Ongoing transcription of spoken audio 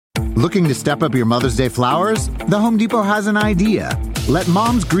Looking to step up your Mother's Day flowers? The Home Depot has an idea. Let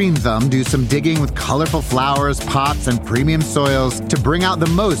Mom's Green Thumb do some digging with colorful flowers, pots, and premium soils to bring out the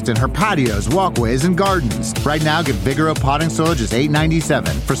most in her patios, walkways, and gardens. Right now, get Vigoro potting soil just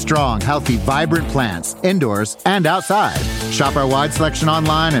 $8.97 for strong, healthy, vibrant plants, indoors and outside. Shop our wide selection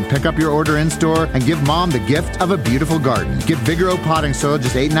online and pick up your order in-store and give Mom the gift of a beautiful garden. Get Vigoro potting soil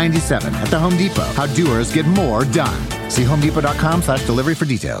just $8.97 at the Home Depot. How doers get more done. See homedepot.com/delivery for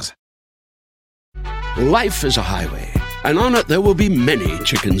details. Life is a highway, and on it there will be many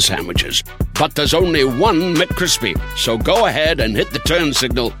chicken sandwiches. But there's only one McCrispy. So go ahead and hit the turn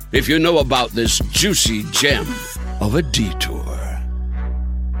signal if you know about this juicy gem of a detour.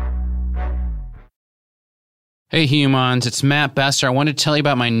 Hey humans, it's Matt Besser. I want to tell you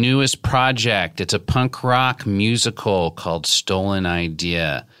about my newest project. It's a punk rock musical called Stolen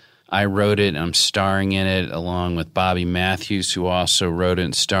Idea. I wrote it, I'm starring in it along with Bobby Matthews, who also wrote it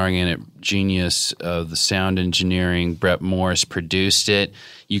and starring in it. Genius of the sound engineering, Brett Morris produced it.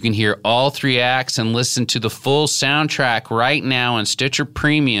 You can hear all 3 acts and listen to the full soundtrack right now on Stitcher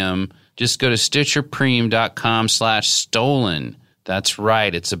Premium. Just go to stitcherpremium.com/stolen. That's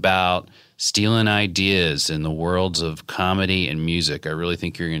right, it's about stealing ideas in the worlds of comedy and music. I really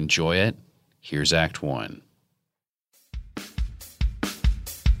think you're going to enjoy it. Here's Act 1.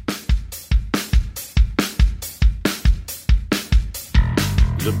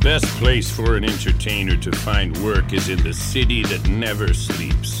 The best place for an entertainer to find work is in the city that never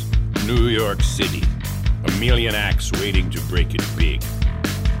sleeps. New York City. 1 million acts waiting to break it big.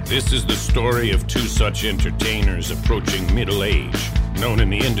 This is the story of 2 such entertainers approaching middle age, known in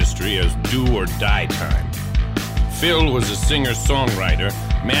the industry as do or die time. Phil was a singer-songwriter,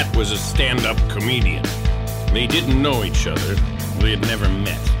 Matt was a stand-up comedian. They didn't know each other, they had never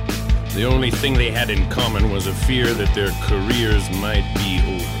met. The only thing they had in common was a fear that their careers might be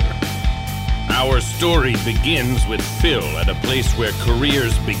over. Our story begins with Phil at a place where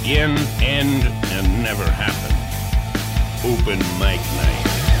careers begin, end, and never happen. Open mic night.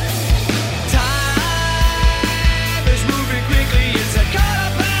 Time is moving quickly, it's a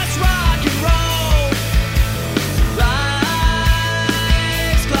quarter past rock and roll.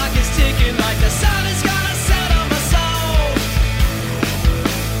 Life's clock is ticking like the sun is gonna set on my soul.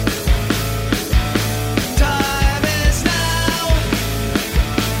 Time is now.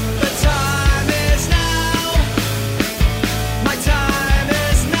 The time is now. My time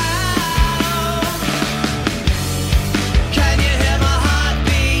is now. Can you hear my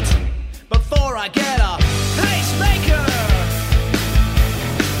heartbeat before I get a pacemaker?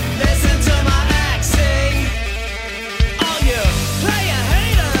 Listen to my accent, all you player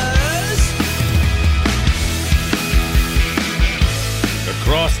haters.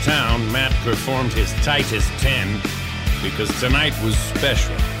 Across town, Matt performed his tightest 10 because tonight was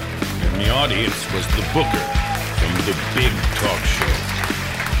special, and the audience was the booker from the big talk show.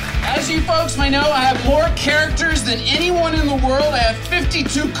 As you folks may know, I have more characters than anyone in the world. I have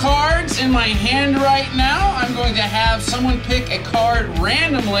 52 cards in my hand right now. I'm going to have someone pick a card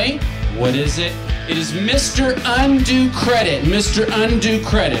randomly. What is it? It is Mr. Undue Credit. Mr. Undue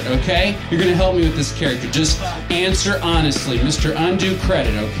Credit, okay? You're going to help me with this character. Just answer honestly. Mr. Undue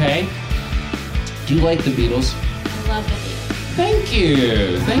Credit, okay? Do you like the Beatles? I love the Beatles. Thank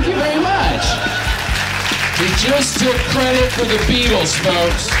you. Thank you very much. We just took credit for the Beatles,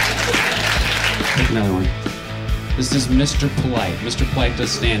 folks. Pick another one. This is Mr. Polite. Mr. Polite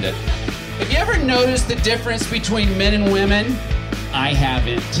does stand it. Have you ever noticed the difference between men and women? I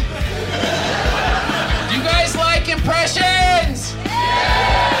haven't. Do you guys like impressions?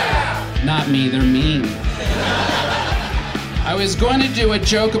 Yeah! Not me, they're mean. I was going to do a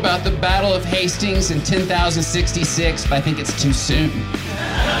joke about the Battle of Hastings in 10,066, but I think it's too soon.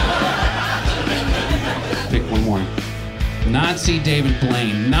 Pick one more. Nazi David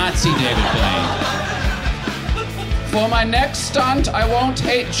Blaine. Nazi David Blaine. For my next stunt, I won't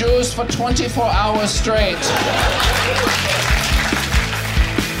hate Jews for 24 hours straight.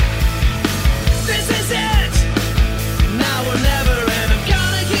 This is it. Now or never, and I'm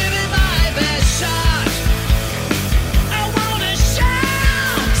gonna give it my best shot. I wanna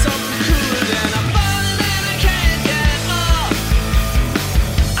shout something cooler than I'm falling and I can't get up.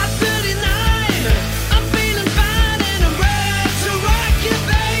 I'm 39, I'm feeling fine and I'm ready to rock you,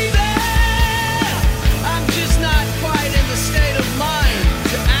 baby. I'm just not quite in the state of mind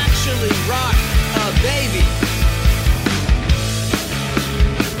to actually rock a baby.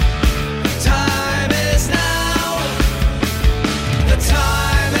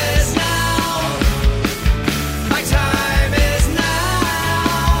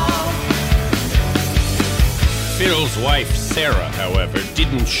 Sarah, however,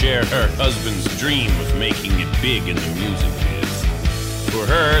 didn't share her husband's dream of making it big in the music biz. For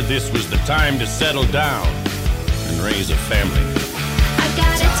her, this was the time to settle down and raise a family. I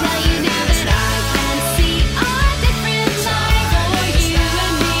gotta tell you now that I can see a different life for you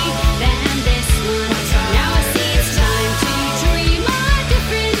and me than this one. Now I see it's time to dream a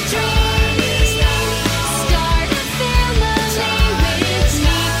different dream. Start a family with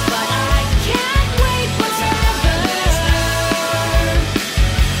me, but I can't wait forever.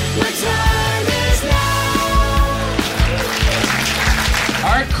 My time is now.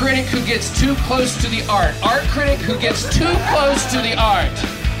 Art critic who gets too close to the art. Art critic who gets too close to the art.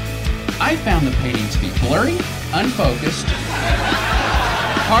 I found the painting to be blurry, unfocused,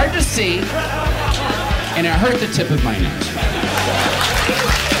 hard to see, and it hurt the tip of my nose.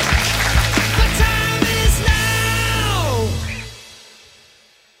 The time is now.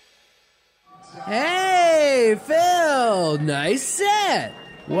 Hey, Phil! Nice set!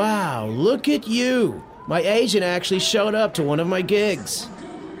 Wow, look at you. My agent actually showed up to one of my gigs.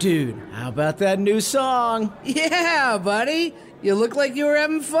 Dude, how about that new song? Yeah, buddy! You look like you were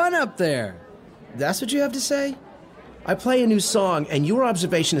having fun up there. That's what you have to say? I play a new song, and your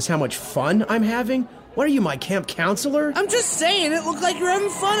observation is how much fun I'm having? What are you, my camp counselor? I'm just saying it looked like you were having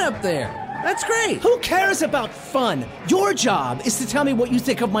fun up there. That's great. Who cares about fun? Your job is to tell me what you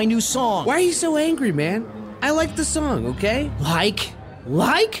think of my new song. Why are you so angry, man? I like the song, okay? Like?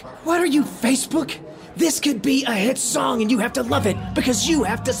 What are you, Facebook? This could be a hit song, and you have to love it because you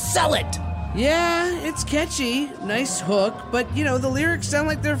have to sell it. Yeah, it's catchy. Nice hook, but, the lyrics sound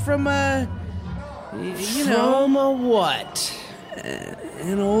like they're from, From a what?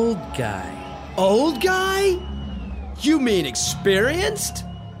 an old guy. Old guy? You mean experienced?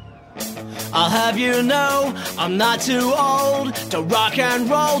 I'll have you know, I'm not too old to rock and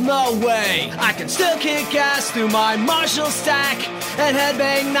roll, no way. I can still kick ass through my Marshall stack and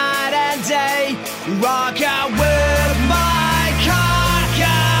headbang night and day. Rock out with my cock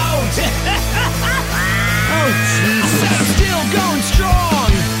out. Oh, Jesus. I'm still going strong,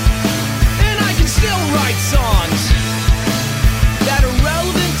 and I can still write songs that are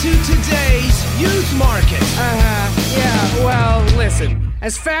relevant to today's youth market. Yeah, well, listen.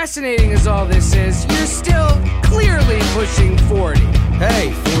 As fascinating as all this is, you're still clearly pushing 40.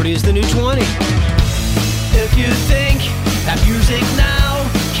 Hey, 40 is the new 20. If you think that music now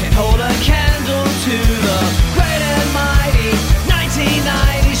can hold a candle to the great and mighty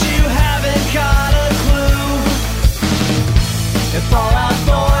 1990s, you haven't got a clue. If Fall Out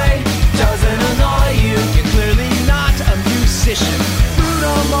Boy doesn't annoy you, you're clearly not a musician.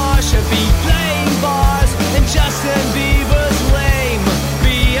 Bruno Mars should be playing bars, and Justin Bieber's lame.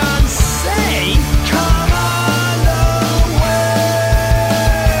 Beyonce, come on away.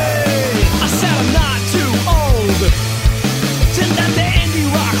 I said I'm not too old to let the indie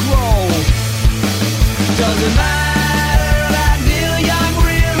rock roll. Doesn't matter that Neil Young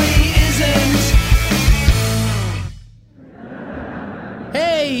really isn't.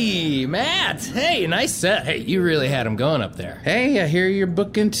 Hey, Matt. Hey, nice set. Hey, you really had him going up there. Hey, I hear you're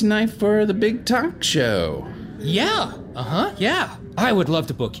booking tonight for the big talk show. Yeah. Yeah. I would love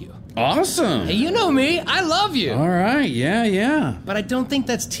to book you. Awesome. Hey, you know me. I love you. All right, yeah. But I don't think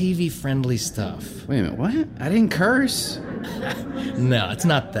that's TV-friendly stuff. Wait a minute, what? I didn't curse. No, it's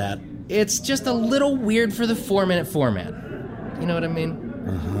not that. It's just a little weird for the 4-minute format. You know what I mean?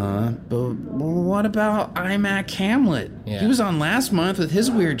 But what about iMac Hamlet? Yeah. He was on last month with his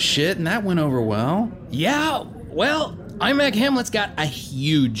weird shit, and that went over well. Yeah, well, iMac Hamlet's got a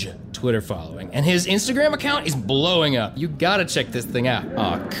huge Twitter following, and his Instagram account is blowing up. You gotta check this thing out.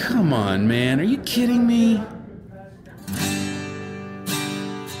 Oh, come on, man. Are you kidding me?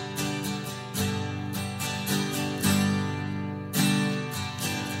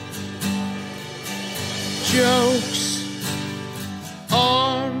 Jokes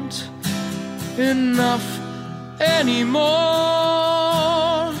aren't enough anymore.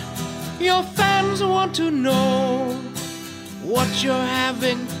 Your fans want to know what you're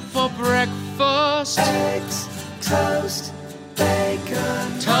having for breakfast. Eggs, toast,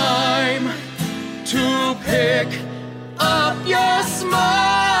 bacon. Time to pick up your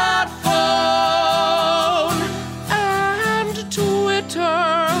smartphone and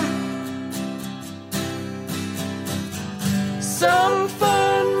Twitter. Some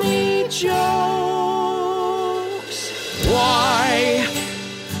funny jokes. Why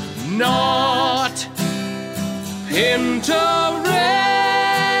not Pinterest,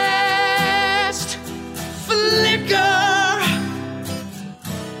 Flickr,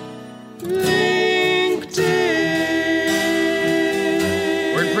 LinkedIn,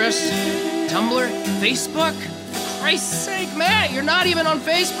 WordPress, Tumblr, Facebook? Christ's sake, Matt, you're not even on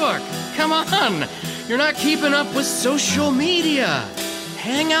Facebook. Come on. You're not keeping up with social media.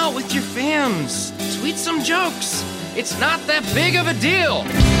 Hang out with your fans. Tweet some jokes. It's not that big of a deal.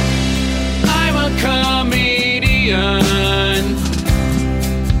 I'm a comedian.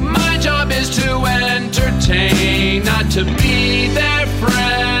 My job is to entertain, not to be their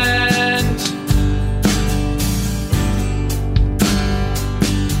friend.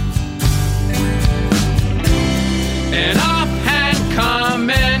 An offhand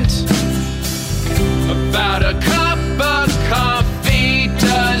comment about a cup of coffee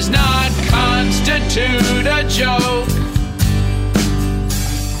does not constitute a joke.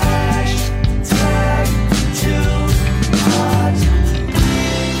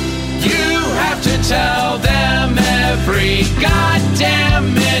 To tell them every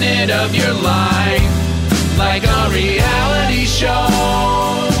goddamn minute of your life like a reality show.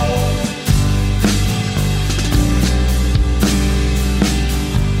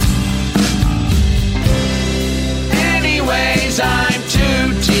 Anyways, I'm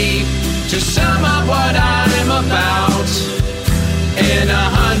too deep to sum up what I'm about in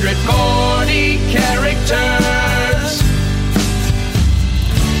 140 characters.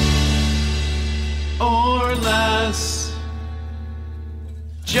 Or less.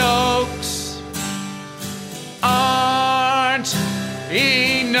 Jokes aren't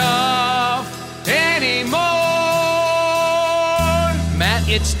enough anymore. Matt,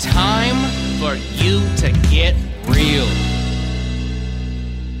 it's time for you to get real.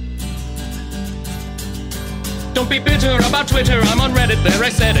 Don't be bitter about Twitter, I'm on Reddit, there I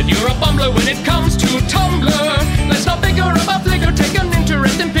said it. You're a bumbler when it comes to Tumblr. Let's not bigger about Flickr, take an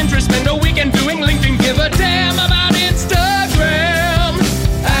interest in Pinterest, spend a weekend doing LinkedIn, give a damn about Instagram.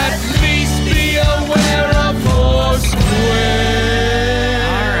 At least be aware of Foursquare.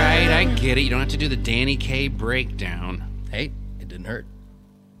 Alright, I get it. You don't have to do the Danny Kaye breakdown. Hey, it didn't hurt.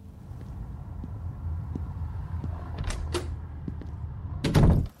 Hey,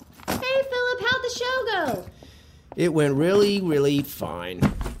 Philip, how'd the show go? It went really, really fine.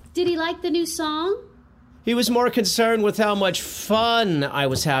 Did he like the new song? He was more concerned with how much fun I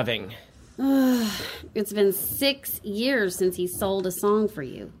was having. It's been 6 years since he sold a song for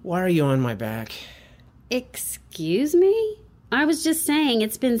you. Why are you on my back? Excuse me? I was just saying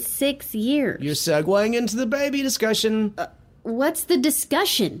it's been 6 years. You're segueing into the baby discussion. What's the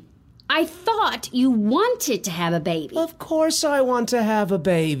discussion? I thought you wanted to have a baby. Of course I want to have a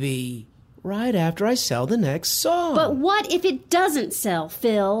baby. Right after I sell the next song. But what if it doesn't sell,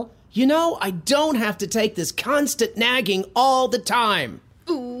 Phil? You know, I don't have to take this constant nagging all the time.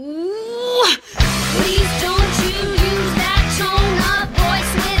 Ooh, please don't you use that tone-up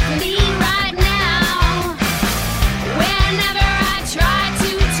voice with me right now. Whenever I try to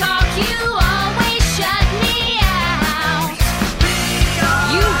talk, you always shut me out.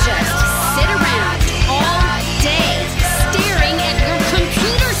 You just sit around all day staring at your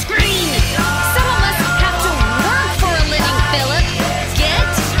computer screen. Some of us have to work for a living, Philip. Get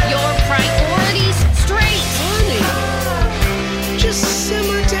your priorities straight. Honey, just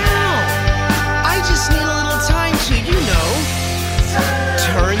simmer down. I just need a little time to,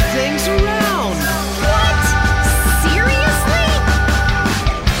 turn things around. What? Seriously?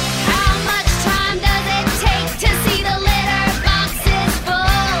 How much time does it take to see the litter boxes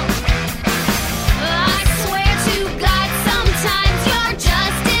full? I swear to God, sometimes you're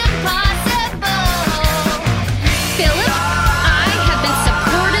just impossible. Philip, I have been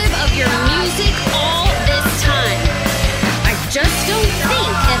supportive of your music all this time. I just don't think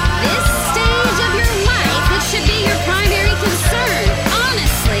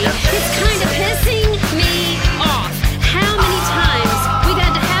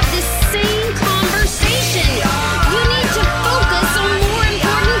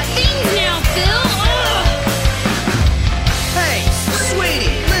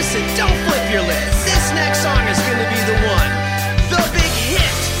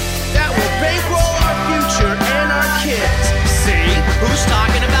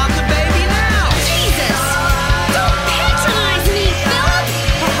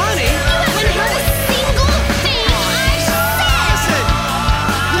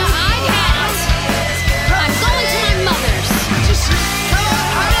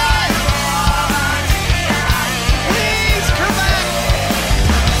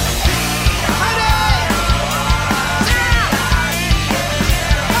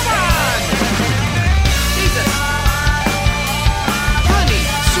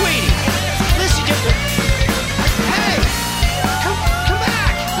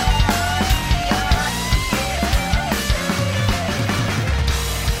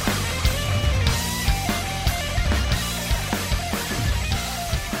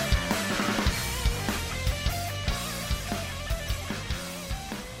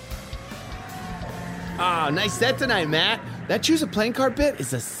Oh, nice set tonight, Matt. That Choose a Playing Card bit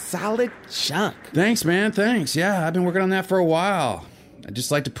is a solid chunk. Thanks, man, thanks. Yeah, I've been working on that for a while. I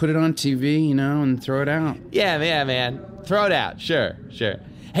just like to put it on TV, and throw it out. Yeah, man. Throw it out. Sure.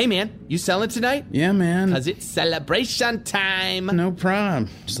 Hey, man, you selling tonight? Yeah, man. Because it's celebration time. No problem.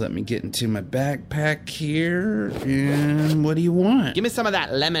 Just let me get into my backpack here. And what do you want? Give me some of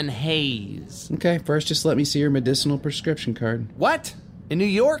that lemon haze. Okay, first just let me see your medicinal prescription card. What? In New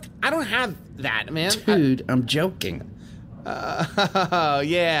York? I don't have that, man. Dude, I'm joking.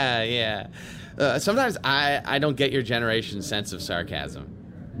 Yeah. Sometimes I don't get your generation's sense of sarcasm.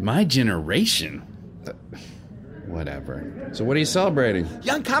 My generation? Whatever. So what are you celebrating?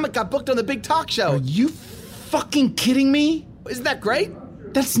 Young Comic got booked on the big talk show. Are you fucking kidding me? Isn't that great?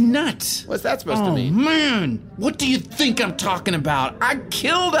 That's nuts. What's that supposed to mean? Oh, man. What do you think I'm talking about? I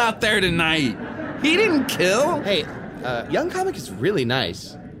killed out there tonight. He didn't kill. Hey, Young Comic is really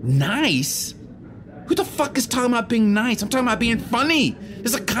nice. Nice? Who the fuck is talking about being nice? I'm talking about being funny.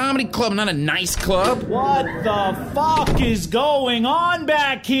 It's a comedy club, not a nice club. What the fuck is going on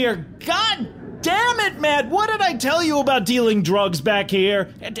back here? God damn it, Matt! What did I tell you about dealing drugs back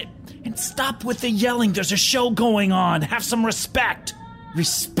here? And stop with the yelling. There's a show going on. Have some respect.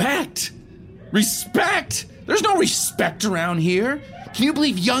 Respect? Respect? There's no respect around here. Can you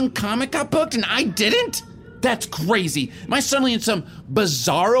believe Young Comic got booked and I didn't? That's crazy. Am I suddenly in some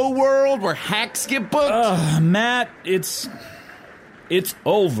bizarro world where hacks get booked? Matt, it's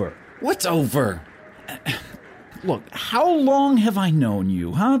over. What's over? Look, how long have I known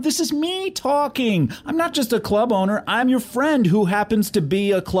you, huh? This is me talking. I'm not just a club owner. I'm your friend who happens to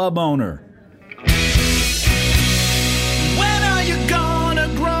be a club owner. When are you gonna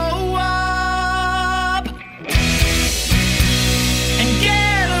grow up and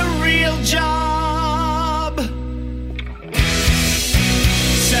get a real job?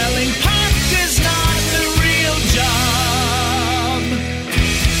 Selling pot is not the real job.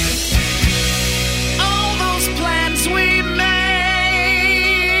 All those plans we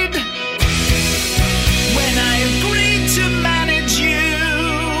made when I agreed to manage you.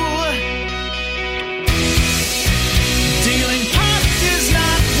 Dealing pot is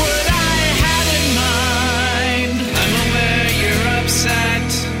not what I had in mind. I'm aware you're upset,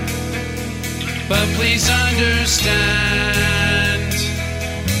 but please understand.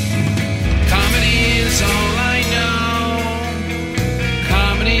 Comedy is all I know.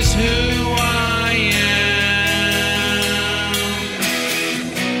 Comedy's who I am.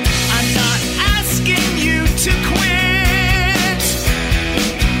 I'm not asking you to quit.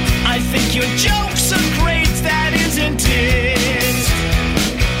 I think your jokes are great, that isn't it?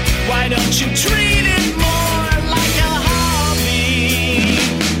 Why don't you treat it more like a hobby?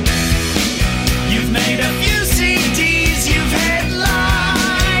 You've made a few CDs, you've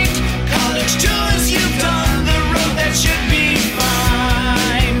headlined college tours, you've done the road that should be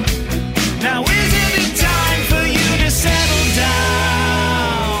fine. Now isn't it time for you to settle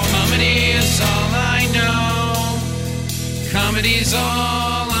down? Comedy is all I know. Comedy's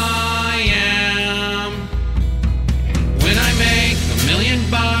all I am. When I make $1 million,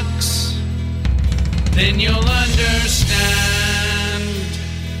 then you'll understand.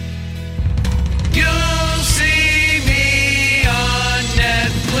 You'll see me on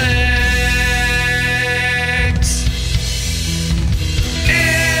Netflix.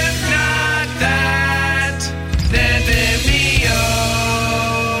 If not that, then Vimeo.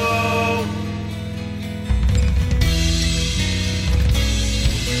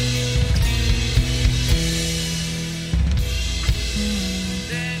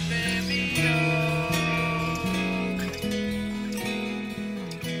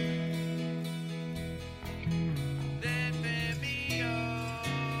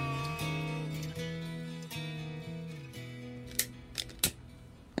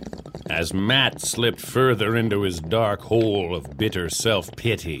 As Matt slipped further into his dark hole of bitter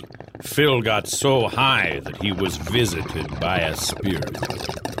self-pity, Phil got so high that he was visited by a spirit.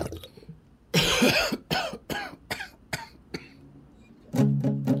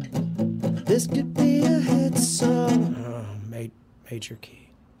 This could be a hit song. Oh, major key.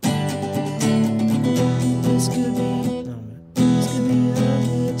 This could be a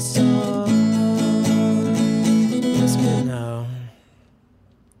hit song. This could no.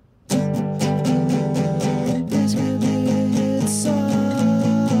 This could be a hit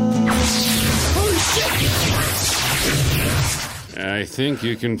song. Holy shit! I think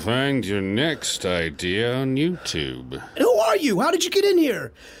you can find your next idea on YouTube. Who are you? How did you get in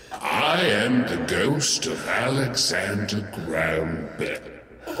here? I am the ghost of Alexander Graham Bell.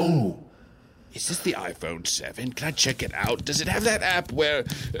 Oh, Is this the iPhone 7? Can I check it out? Does it have that app where...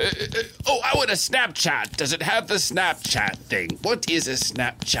 I want a Snapchat. Does it have the Snapchat thing? What is a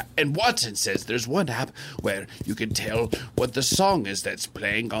Snapchat? And Watson says there's one app where you can tell what the song is that's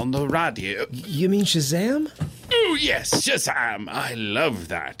playing on the radio. You mean Shazam? Oh, yes, Shazam. I love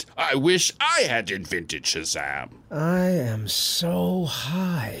that. I wish I had invented Shazam. I am so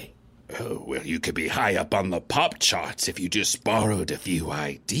high. Oh, well, you could be high up on the pop charts if you just borrowed a few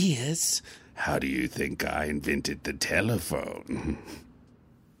ideas. How do you think I invented the telephone?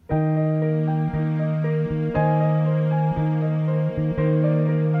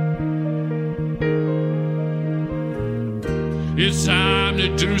 It's time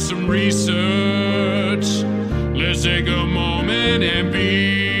to do some research. Let's take a moment and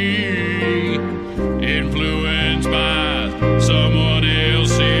be influenced by someone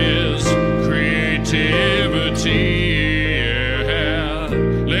else's creativity. Yeah.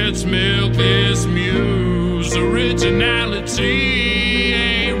 Let's milk this muse. Originality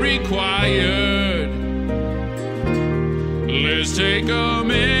ain't required. Let's take a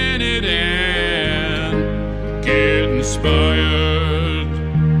minute and get inspired.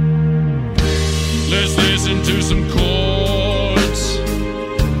 Let's listen to some chords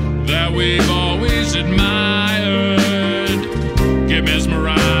that we've always admired. Get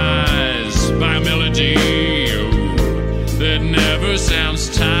mesmerized by a melody that never sounds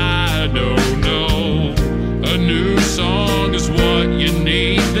tired. Oh no, a new song is what you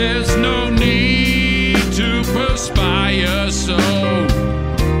need. There's no need to perspire, so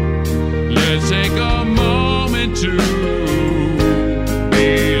let's take a moment to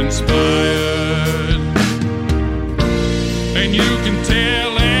be inspired. And you can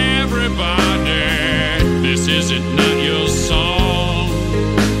tell everybody this isn't not your song.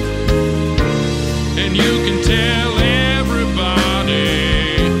 And you can tell everybody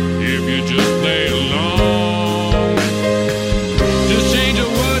if you just play along. Just change a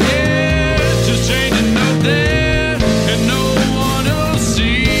word here, just change a note there, and no one will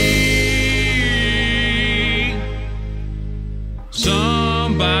see.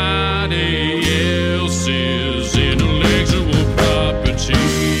 Somebody else's intellectual property.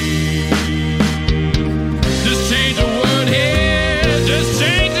 Just change a word here, just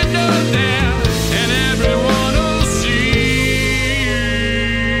change a note there, and everyone will see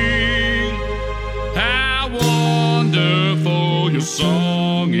how wonderful your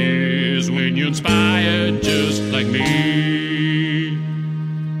song is when you're inspired just like me.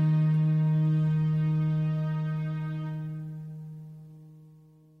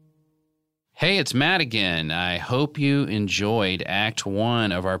 Hey, it's Matt again. I hope you enjoyed Act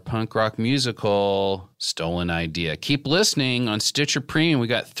 1 of our punk rock musical, Stolen Idea. Keep listening on Stitcher Premium. We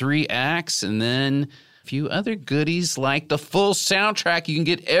got 3 acts and then a few other goodies like the full soundtrack. You can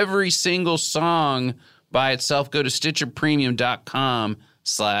get every single song by itself. Go to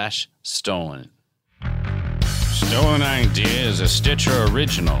StitcherPremium.com/stolen. Stolen Idea is a Stitcher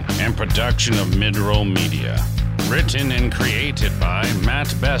original and production of Midroll Media. Written and created by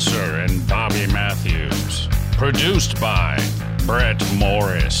Matt Besser and Bobby Matthews. Produced by Brett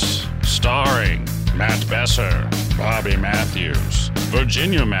Morris. Starring Matt Besser, Bobby Matthews,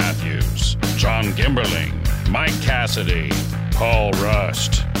 Virginia Matthews, John Gimberling, Mike Cassidy, Paul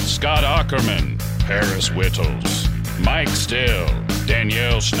Rust, Scott Ackerman, Paris Whittles, Mike Still,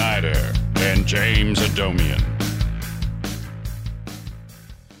 Danielle Schneider, and James Adomian.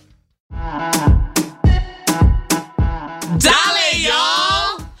 Dale,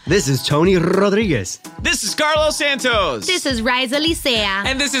 y'all! This is Tony Rodriguez. This is Carlos Santos. This is Riza Licea.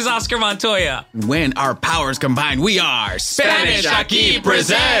 And this is Oscar Montoya. When our powers combine, we are Spanish Aquí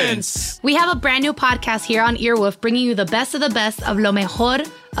Presents. We have a brand new podcast here on Earwolf, bringing you the best of lo mejor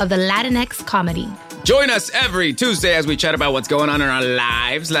of the Latinx comedy. Join us every Tuesday as we chat about what's going on in our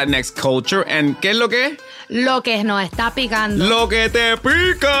lives, Latinx culture, and ¿qué es lo que? Lo que nos está picando. Lo que te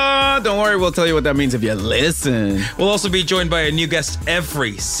pica. Don't worry, we'll tell you what that means if you listen. We'll also be joined by a new guest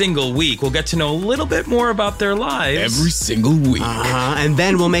every single week. We'll get to know a little bit more about their lives. Every single week. And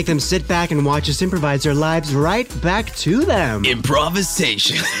then we'll make them sit back and watch us improvise their lives right back to them.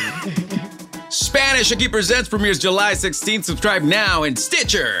 Improvisation. Spanish Aquí Presents premieres July 16th. Subscribe now in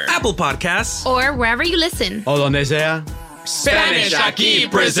Stitcher, Apple Podcasts, or wherever you listen. O donde sea. Spanish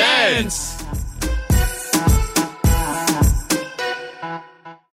Aquí Presents.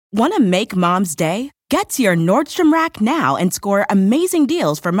 Want to make Mom's Day? Get to your Nordstrom Rack now and score amazing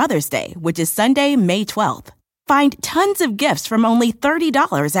deals for Mother's Day, which is Sunday, May 12th. Find tons of gifts from only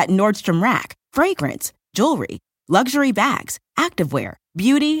 $30 at Nordstrom Rack. Fragrance, jewelry, luxury bags, activewear,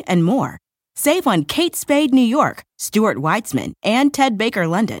 beauty, and more. Save on Kate Spade New York, Stuart Weitzman, and Ted Baker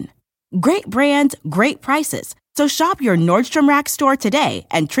London. Great brands, great prices. So shop your Nordstrom Rack store today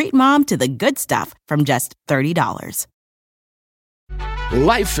and treat Mom to the good stuff from just $30.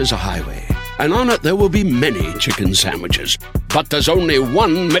 Life is a highway, and on it there will be many chicken sandwiches. But there's only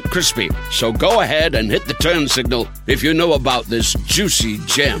one McCrispy. So go ahead and hit the turn signal if you know about this juicy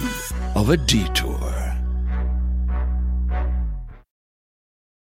gem of a detour.